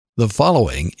The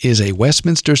following is a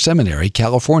Westminster Seminary,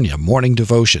 California morning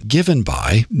devotion given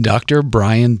by Dr.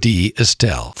 Brian D.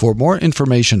 Estelle. For more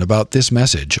information about this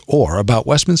message or about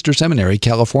Westminster Seminary,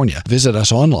 California, visit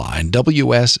us online,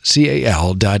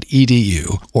 wscal.edu,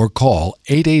 or call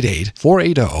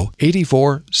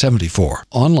 888-480-8474.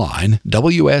 Online,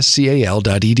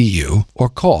 wscal.edu, or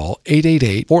call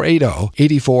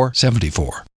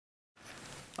 888-480-8474.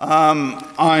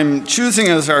 I'm choosing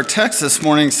as our text this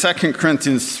morning 2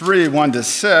 Corinthians 3,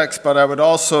 1-6, but I would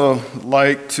also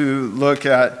like to look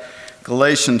at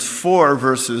Galatians 4,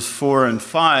 verses 4 and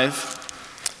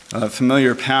 5, a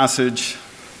familiar passage.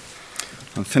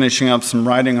 I'm finishing up some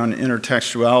writing on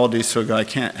intertextuality, so I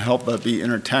can't help but be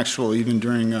intertextual even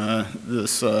during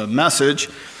this message.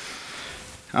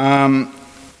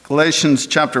 Galatians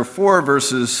chapter 4,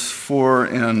 verses 4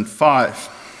 and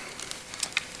 5.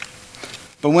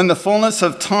 But when the fullness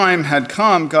of time had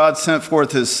come, God sent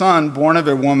forth his Son, born of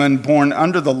a woman, born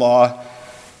under the law,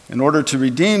 in order to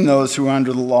redeem those who are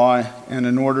under the law, and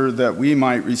in order that we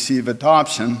might receive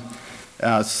adoption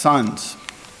as sons.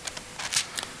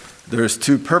 There's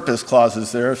two purpose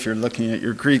clauses there. If you're looking at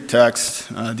your Greek text,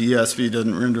 the ESV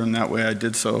doesn't render them that way. I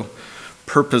did so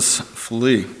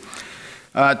purposefully.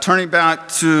 Turning back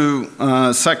to 2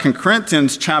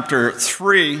 Corinthians chapter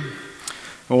 3,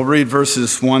 we'll read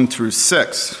verses 1 through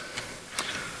 6.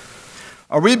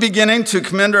 Are we beginning to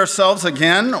commend ourselves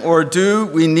again, or do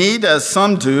we need, as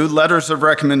some do, letters of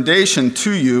recommendation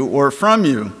to you or from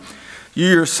you? You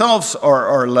yourselves are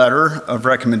our letter of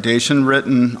recommendation,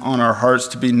 written on our hearts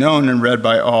to be known and read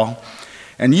by all.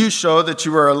 And you show that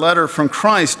you are a letter from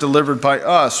Christ delivered by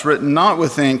us, written not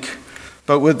with ink,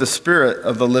 but with the Spirit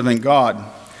of the living God,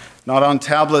 not on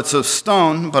tablets of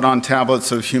stone, but on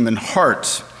tablets of human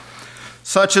hearts.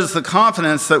 Such is the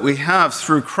confidence that we have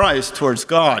through Christ towards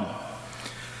God.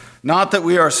 Not that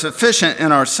we are sufficient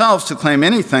in ourselves to claim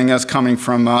anything as coming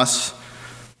from us,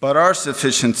 but our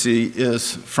sufficiency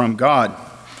is from God,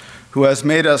 who has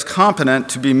made us competent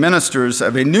to be ministers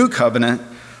of a new covenant,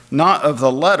 not of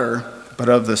the letter, but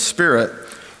of the Spirit.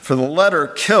 For the letter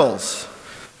kills,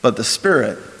 but the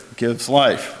Spirit gives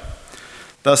life.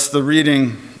 Thus the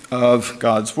reading of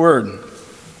God's word.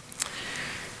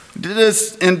 It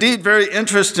is indeed very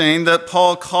interesting that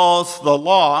Paul calls the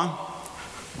law,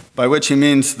 by which he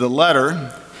means the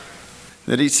letter,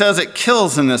 that he says it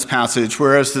kills in this passage,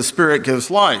 whereas the Spirit gives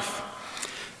life.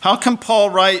 How can Paul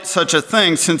write such a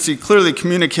thing, since he clearly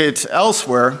communicates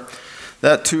elsewhere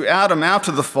that to Adam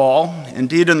after the fall,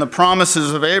 indeed in the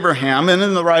promises of Abraham and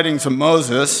in the writings of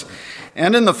Moses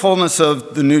and in the fullness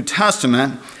of the New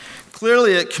Testament,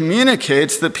 clearly it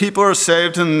communicates that people are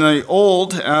saved in the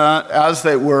old as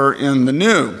they were in the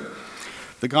new.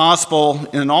 The gospel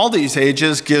in all these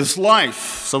ages gives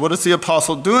life. So what is the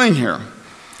apostle doing here?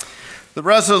 The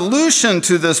resolution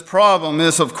to this problem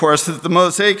is, of course, that the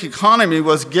Mosaic economy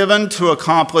was given to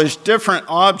accomplish different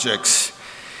objects,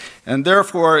 and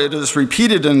therefore it is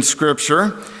repeated in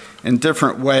Scripture in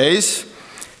different ways.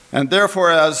 And therefore,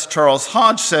 as Charles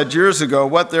Hodge said years ago,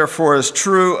 what therefore is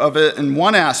true of it in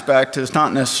one aspect is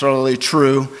not necessarily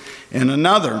true in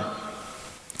another.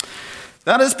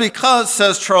 That is because,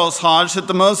 says Charles Hodge, that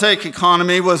the Mosaic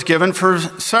economy was given for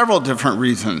several different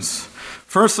reasons.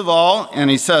 First of all, and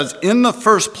he says, in the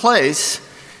first place,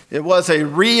 it was a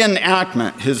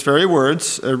reenactment, his very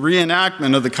words, a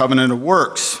reenactment of the covenant of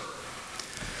works.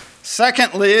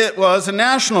 Secondly, it was a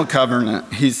national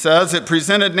covenant. He says it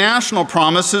presented national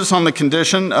promises on the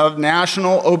condition of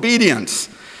national obedience.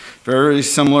 Very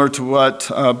similar to what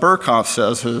Berkhoff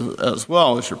says as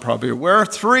well, as you're probably aware.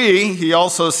 3, he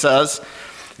also says,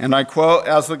 and I quote,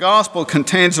 as the gospel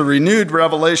contains a renewed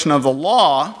revelation of the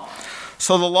law,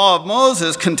 so the law of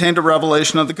Moses contained a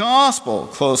revelation of the gospel,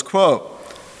 close quote.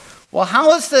 Well,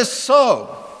 how is this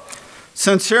so?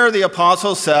 Since here the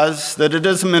apostle says that it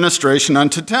is a ministration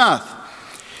unto death.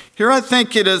 Here I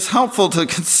think it is helpful to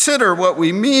consider what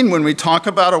we mean when we talk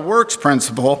about a works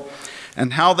principle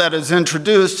and how that is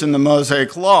introduced in the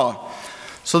Mosaic law.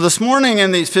 So this morning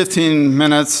in these 10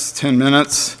 minutes,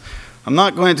 I'm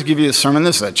not going to give you a sermon.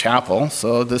 This is a chapel,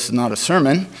 so this is not a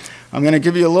sermon. I'm going to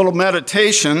give you a little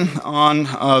meditation on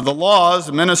the laws,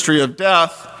 the ministry of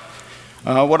death.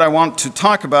 What I want to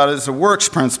talk about is a works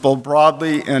principle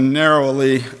broadly and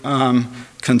narrowly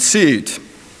conceived.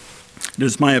 It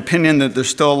is my opinion that there's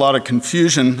still a lot of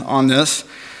confusion on this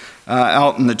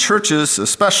out in the churches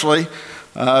especially,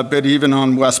 but even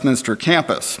on Westminster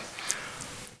campus.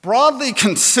 Broadly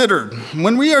considered,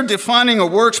 when we are defining a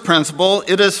works principle,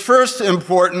 it is first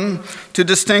important to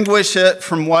distinguish it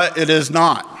from what it is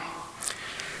not.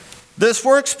 This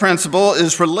works principle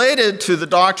is related to the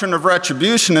doctrine of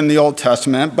retribution in the Old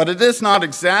Testament, but it is not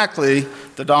exactly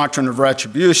the doctrine of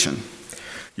retribution.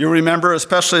 You'll remember,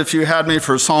 especially if you had me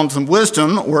for Psalms and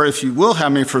Wisdom, or if you will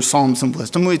have me for Psalms and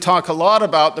Wisdom, we talk a lot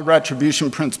about the retribution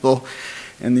principle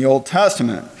in the Old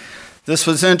Testament. This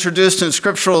was introduced in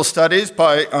scriptural studies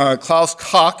by Klaus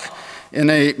Koch in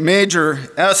a major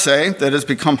essay that has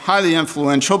become highly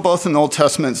influential both in Old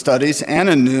Testament studies and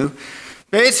in New.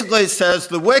 Basically, it says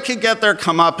the wicked get their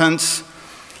comeuppance.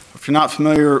 If you're not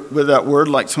familiar with that word,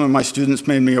 like some of my students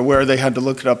made me aware, they had to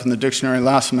look it up in the dictionary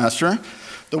last semester.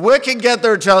 The wicked get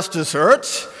their just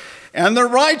deserts, and the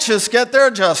righteous get their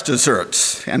just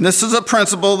deserts. And this is a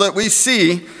principle that we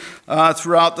see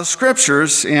throughout the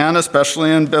scriptures, and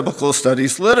especially in biblical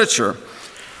studies literature.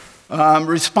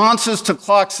 Responses to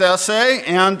Koch's essay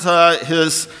and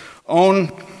his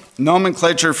own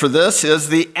nomenclature for this is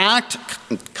the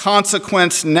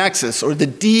act-consequence nexus, or the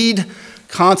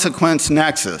deed-consequence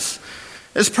nexus.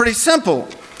 It's pretty simple.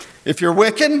 If you're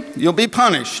wicked, you'll be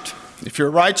punished. If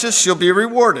you're righteous, you'll be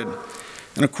rewarded.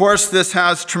 And of course, this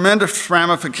has tremendous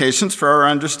ramifications for our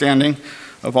understanding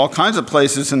of all kinds of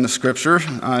places in the scripture,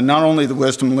 not only the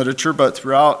wisdom literature, but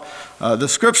throughout the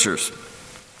scriptures.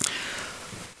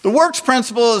 The works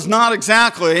principle is not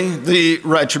exactly the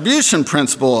retribution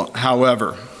principle,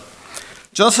 however.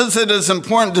 Just as it is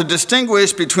important to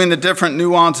distinguish between the different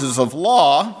nuances of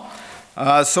law,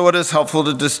 so it is helpful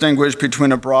to distinguish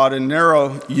between a broad and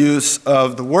narrow use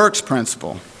of the works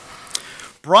principle.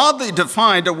 Broadly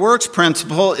defined, a works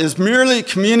principle is merely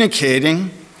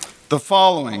communicating the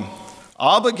following: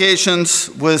 obligations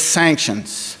with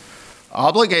sanctions,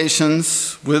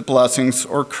 obligations with blessings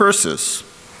or curses.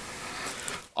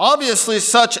 Obviously,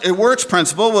 such a works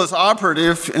principle was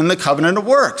operative in the covenant of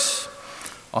works.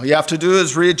 All you have to do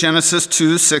is read Genesis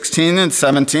 2:16 and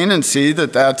 17 and see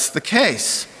that that's the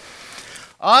case.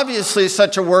 Obviously,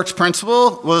 such a works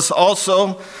principle was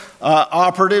also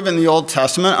operative in the Old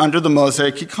Testament under the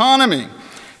Mosaic economy.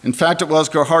 In fact, it was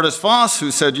Gerhardus Voss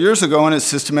who said years ago in his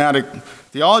Systematic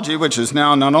Theology, which is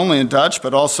now not only in Dutch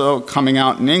but also coming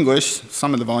out in English,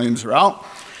 some of the volumes are out,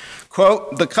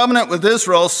 quote, "The covenant with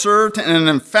Israel served in an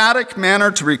emphatic manner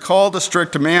to recall the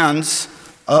strict demands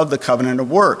of the covenant of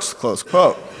works," close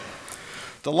quote.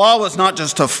 The law was not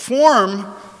just a form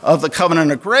of the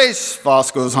covenant of grace,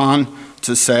 Voss goes on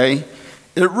to say,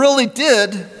 it really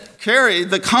did carry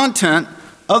the content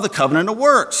of the covenant of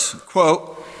works,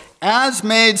 quote, "as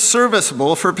made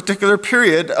serviceable for a particular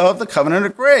period of the covenant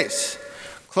of grace,"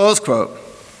 close quote.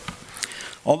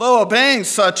 Although obeying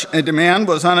such a demand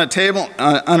was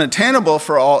unattainable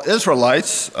for all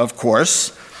Israelites, of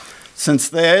course, since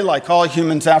they, like all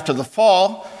humans after the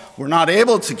fall, were not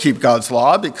able to keep God's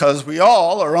law because we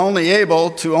all are only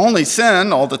able to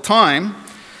sin all the time,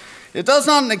 it does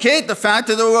not negate the fact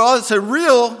that there was a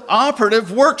real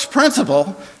operative works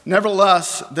principle,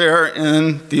 nevertheless, there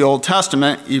in the Old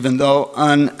Testament, even though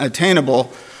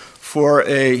unattainable for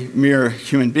a mere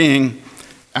human being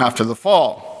after the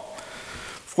fall.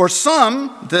 For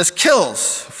some, this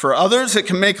kills. For others, it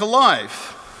can make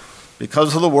alive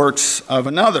because of the works of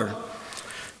another.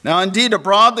 Now, indeed, a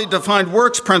broadly defined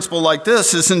works principle like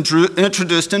this is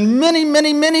introduced in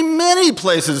many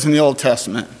places in the Old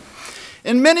Testament.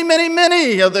 In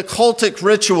many of the cultic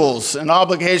rituals and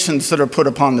obligations that are put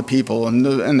upon the people and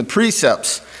the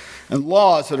precepts and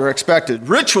laws that are expected,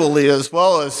 ritually as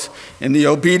well as in the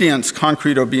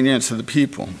concrete obedience of the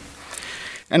people.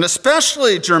 And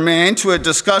especially germane to a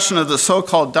discussion of the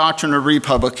so-called doctrine of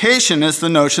republication is the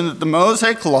notion that the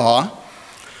Mosaic Law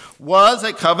was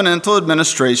a covenantal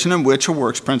administration in which a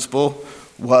works principle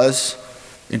was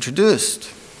introduced.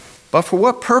 But for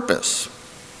what purpose?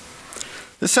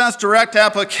 This has direct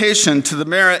application to the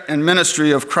merit and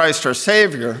ministry of Christ our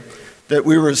Savior that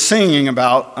we were singing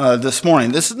about this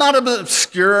morning. This is not an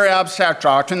obscure abstract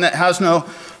doctrine that has no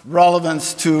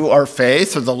relevance to our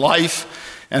faith or the life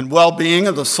and well-being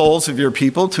of the souls of your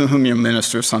people to whom you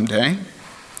minister someday.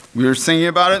 We were singing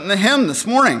about it in the hymn this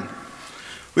morning.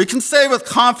 We can say with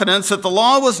confidence that the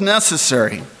law was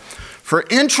necessary for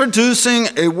introducing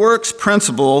a works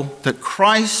principle that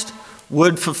Christ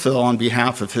would fulfill on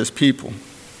behalf of his people.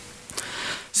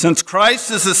 Since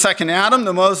Christ is the second Adam,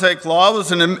 the Mosaic Law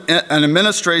was an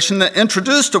administration that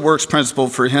introduced a works principle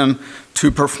for him to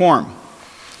perform.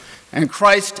 And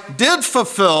Christ did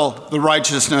fulfill the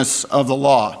righteousness of the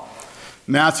law,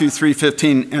 Matthew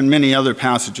 3:15 and many other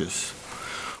passages.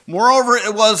 Moreover,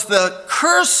 it was the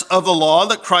curse of the law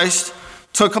that Christ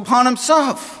took upon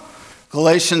himself,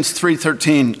 Galatians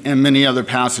 3:13 and many other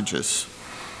passages.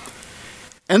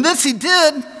 And this he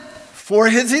did for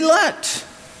his elect.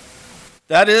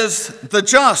 That is, the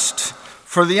just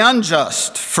for the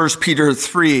unjust, 1 Peter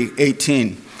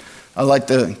 3:18. I like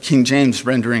the King James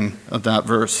rendering of that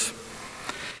verse.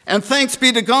 And thanks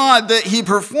be to God that he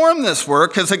performed this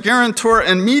work as a guarantor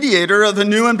and mediator of the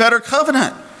new and better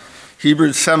covenant,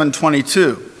 Hebrews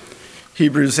 7:22,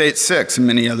 Hebrews 8:6, and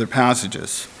many other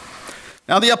passages.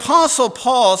 Now, the Apostle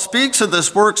Paul speaks of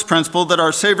this works principle that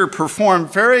our Savior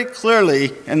performed very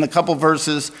clearly in the couple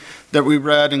verses that we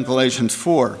read in Galatians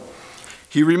 4.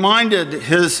 He reminded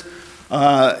his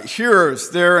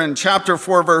hearers there in chapter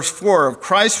 4, verse 4, of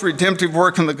Christ's redemptive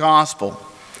work in the gospel.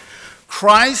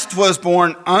 Christ was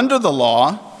born under the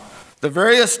law, the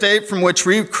very estate from which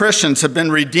we Christians have been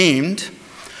redeemed,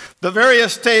 the very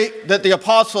estate that the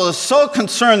apostle is so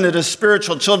concerned that his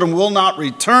spiritual children will not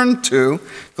return to,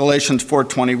 Galatians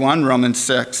 4:21, Romans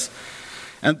 6.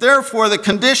 And therefore, the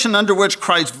condition under which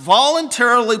Christ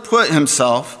voluntarily put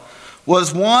himself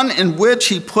was one in which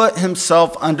he put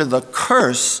himself under the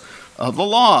curse of the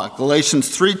law, Galatians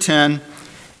 3:10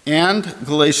 and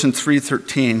Galatians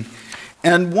 3:13,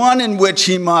 and one in which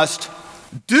he must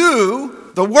do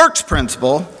the works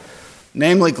principle,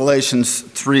 namely Galatians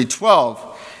 3:12,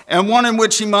 and one in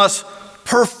which he must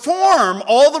perform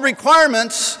all the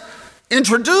requirements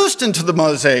introduced into the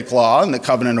Mosaic law and the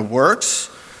covenant of works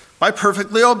by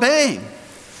perfectly obeying,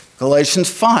 Galatians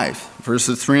 5,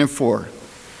 verses 3 and 4.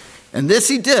 And this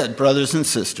he did, brothers and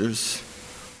sisters,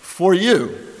 for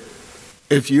you,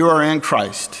 if you are in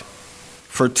Christ,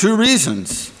 for two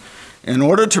reasons: in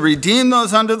order to redeem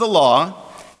those under the law,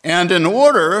 and in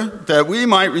order that we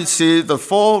might receive the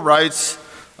full rights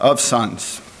of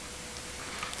sons.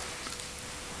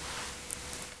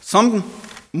 Some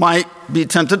might be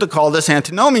tempted to call this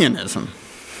antinomianism.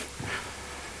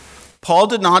 Paul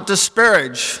did not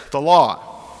disparage the law.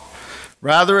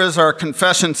 Rather, as our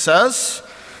confession says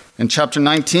in chapter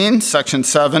 19, section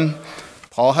 7,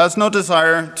 Paul has no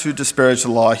desire to disparage the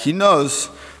law. He knows,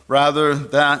 rather,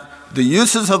 that the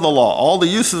uses of the law, all the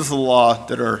uses of the law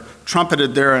that are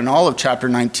trumpeted there in all of chapter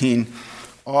 19,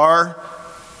 are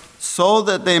so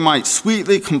that they might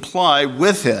sweetly comply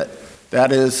with it.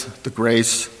 That is, the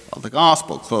grace of the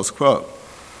gospel, close quote.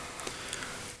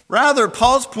 Rather,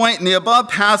 Paul's point in the above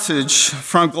passage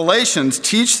from Galatians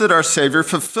teach that our Savior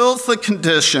fulfills the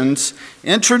conditions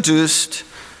introduced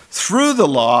through the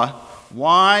law.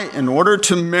 Why? In order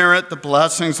to merit the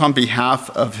blessings on behalf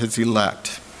of his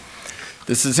elect.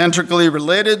 This is integrally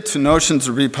related to notions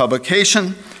of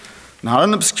republication, not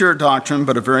an obscure doctrine,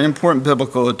 but a very important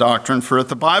biblical doctrine. For if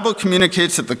the Bible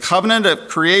communicates that the covenant of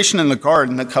creation in the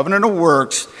garden, the covenant of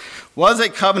works, was a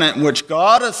covenant in which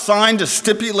God assigned a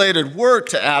stipulated work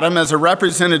to Adam as a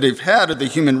representative head of the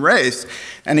human race,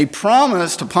 and he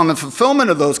promised upon the fulfillment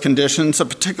of those conditions a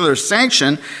particular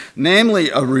sanction, namely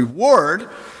a reward,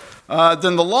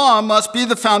 then the law must be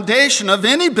the foundation of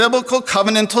any biblical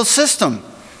covenantal system.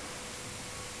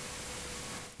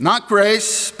 Not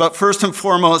grace, but first and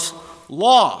foremost,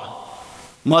 law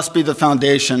must be the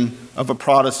foundation of a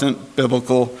Protestant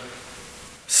biblical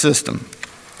system.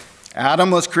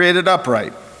 Adam was created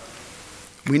upright.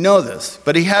 We know this,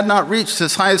 but he had not reached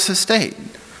his highest estate,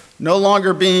 no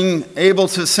longer being able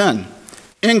to sin.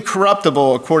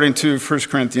 Incorruptible, according to 1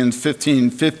 Corinthians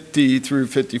 15:50 through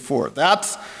 54.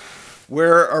 That's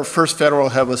where our first federal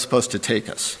head was supposed to take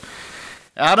us.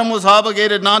 Adam was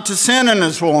obligated not to sin in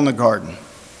his role in the garden.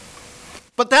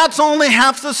 But that's only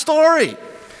half the story.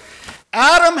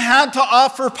 Adam had to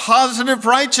offer positive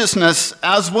righteousness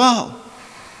as well.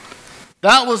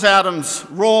 That was Adam's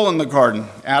role in the garden.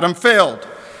 Adam failed.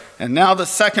 And now the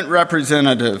second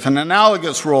representative, an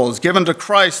analogous role, is given to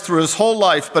Christ through his whole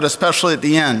life, but especially at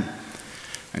the end.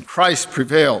 And Christ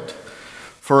prevailed.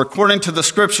 For according to the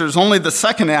scriptures, only the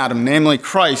second Adam, namely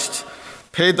Christ,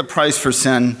 paid the price for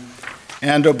sin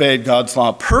and obeyed God's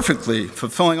law perfectly,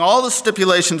 fulfilling all the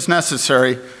stipulations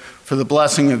necessary for the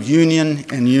blessing of union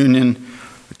and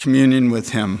communion with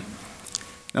him.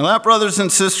 Now that, brothers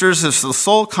and sisters, is the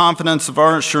sole confidence of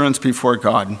our assurance before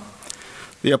God.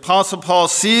 The Apostle Paul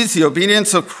sees the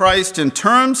obedience of Christ in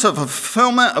terms of a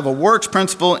fulfillment of a works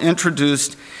principle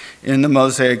introduced in the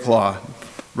Mosaic law.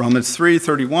 Romans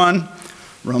 3:31,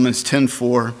 Romans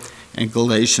 10:4, and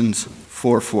Galatians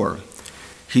 4:4.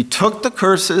 He took the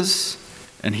curses,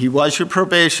 and he was your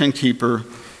probation keeper.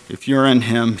 If you're in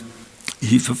him,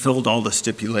 he fulfilled all the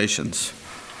stipulations.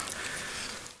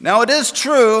 Now it is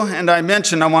true, and I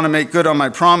mentioned I want to make good on my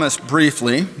promise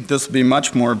briefly. This will be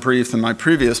much more brief than my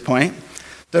previous point,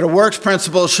 that a works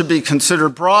principle should be considered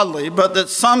broadly, but that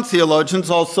some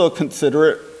theologians also consider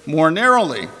it more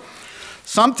narrowly.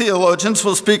 Some theologians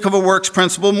will speak of a works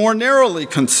principle more narrowly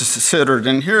considered,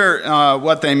 and here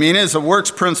what they mean is a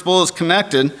works principle is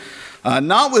connected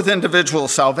not with individual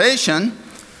salvation,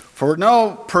 for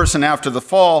no person after the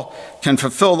fall can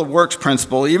fulfill the works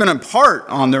principle, even in part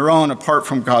on their own, apart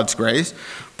from God's grace,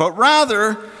 but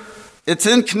rather it's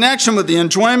in connection with the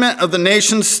enjoyment of the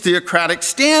nation's theocratic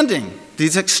standing,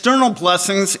 these external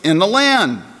blessings in the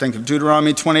land. Think of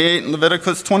Deuteronomy 28 and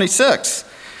Leviticus 26.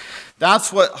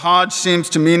 That's what Hodge seems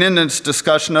to mean in his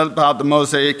discussion about the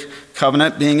Mosaic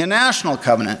covenant being a national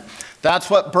covenant. That's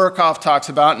what Berkhoff talks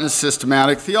about in his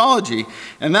systematic theology.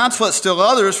 And that's what still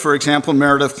others, for example,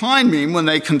 Meredith Kline, mean when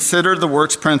they consider the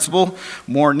works principle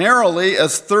more narrowly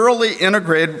as thoroughly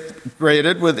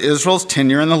integrated with Israel's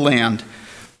tenure in the land.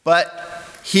 But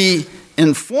he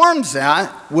informs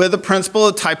that with the principle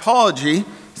of typology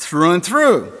through and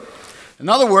through. In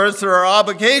other words, there are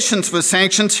obligations with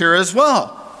sanctions here as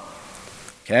well.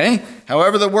 Okay?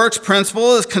 However, the works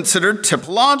principle is considered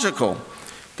typological.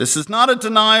 This is not a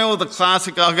denial of the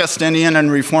classic Augustinian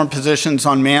and Reformed positions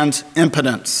on man's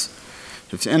impotence,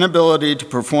 his inability to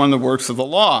perform the works of the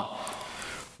law.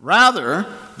 Rather,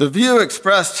 the view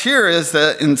expressed here is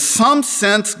that in some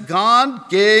sense, God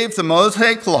gave the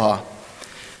Mosaic law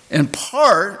in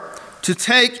part to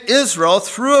take Israel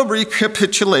through a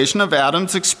recapitulation of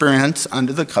Adam's experience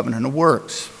under the covenant of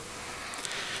works.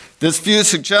 This view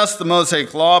suggests the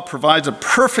Mosaic law provides a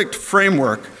perfect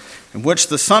framework in which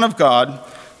the Son of God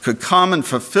could come and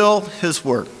fulfill his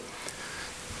work,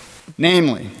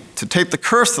 namely, to take the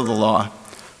curse of the law,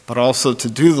 but also to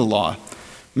do the law,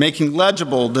 making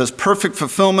legible this perfect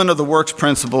fulfillment of the works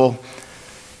principle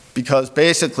because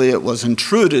basically it was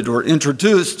intruded or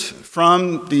introduced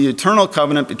from the eternal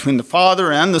covenant between the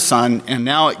Father and the Son, and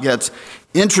now it gets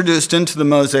introduced into the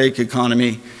Mosaic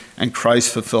economy, and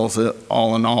Christ fulfills it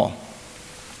all in all.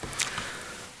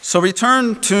 So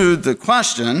return to the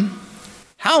question,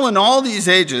 how in all these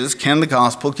ages can the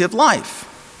gospel give life?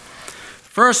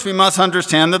 First, we must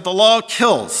understand that the law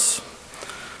kills.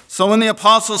 So when the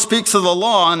apostle speaks of the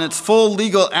law and its full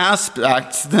legal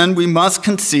aspects, then we must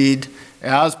concede,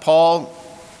 as Paul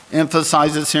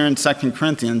emphasizes here in 2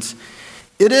 Corinthians,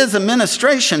 it is a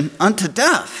ministration unto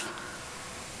death.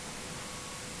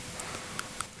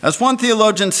 As one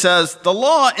theologian says, the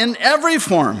law in every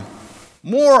form,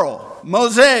 moral,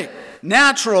 Mosaic,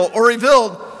 natural, or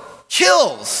revealed,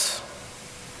 kills.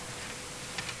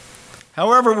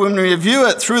 However, when we view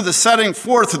it through the setting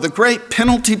forth of the great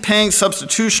penalty-paying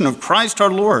substitution of Christ our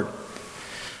Lord,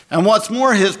 and what's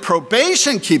more, his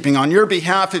probation keeping on your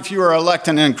behalf if you are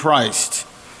elected in Christ,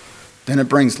 then it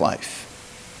brings life.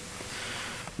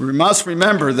 We must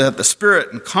remember that the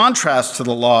Spirit, in contrast to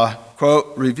the law,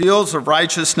 quote, reveals a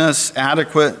righteousness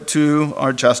adequate to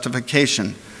our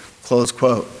justification, close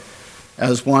quote,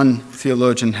 as one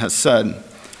theologian has said.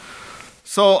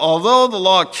 So although the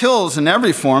law kills in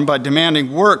every form by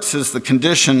demanding works as the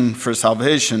condition for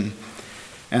salvation,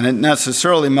 and it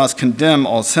necessarily must condemn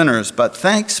all sinners, but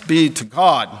thanks be to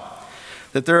God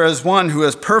that there is one who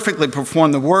has perfectly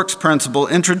performed the works principle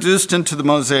introduced into the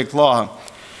Mosaic law,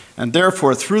 and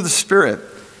therefore through the Spirit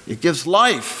it gives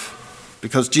life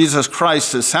because Jesus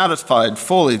Christ has satisfied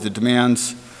fully the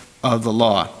demands of the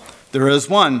law. There is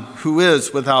one who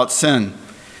is without sin,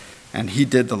 and he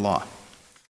did the law.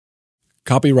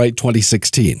 Copyright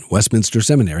 2016, Westminster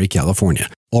Seminary, California.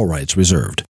 All rights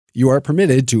reserved. You are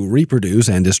permitted to reproduce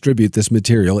and distribute this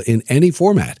material in any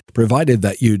format, provided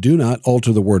that you do not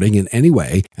alter the wording in any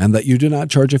way and that you do not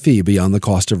charge a fee beyond the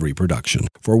cost of reproduction.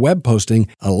 For web posting,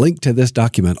 a link to this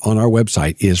document on our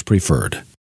website is preferred.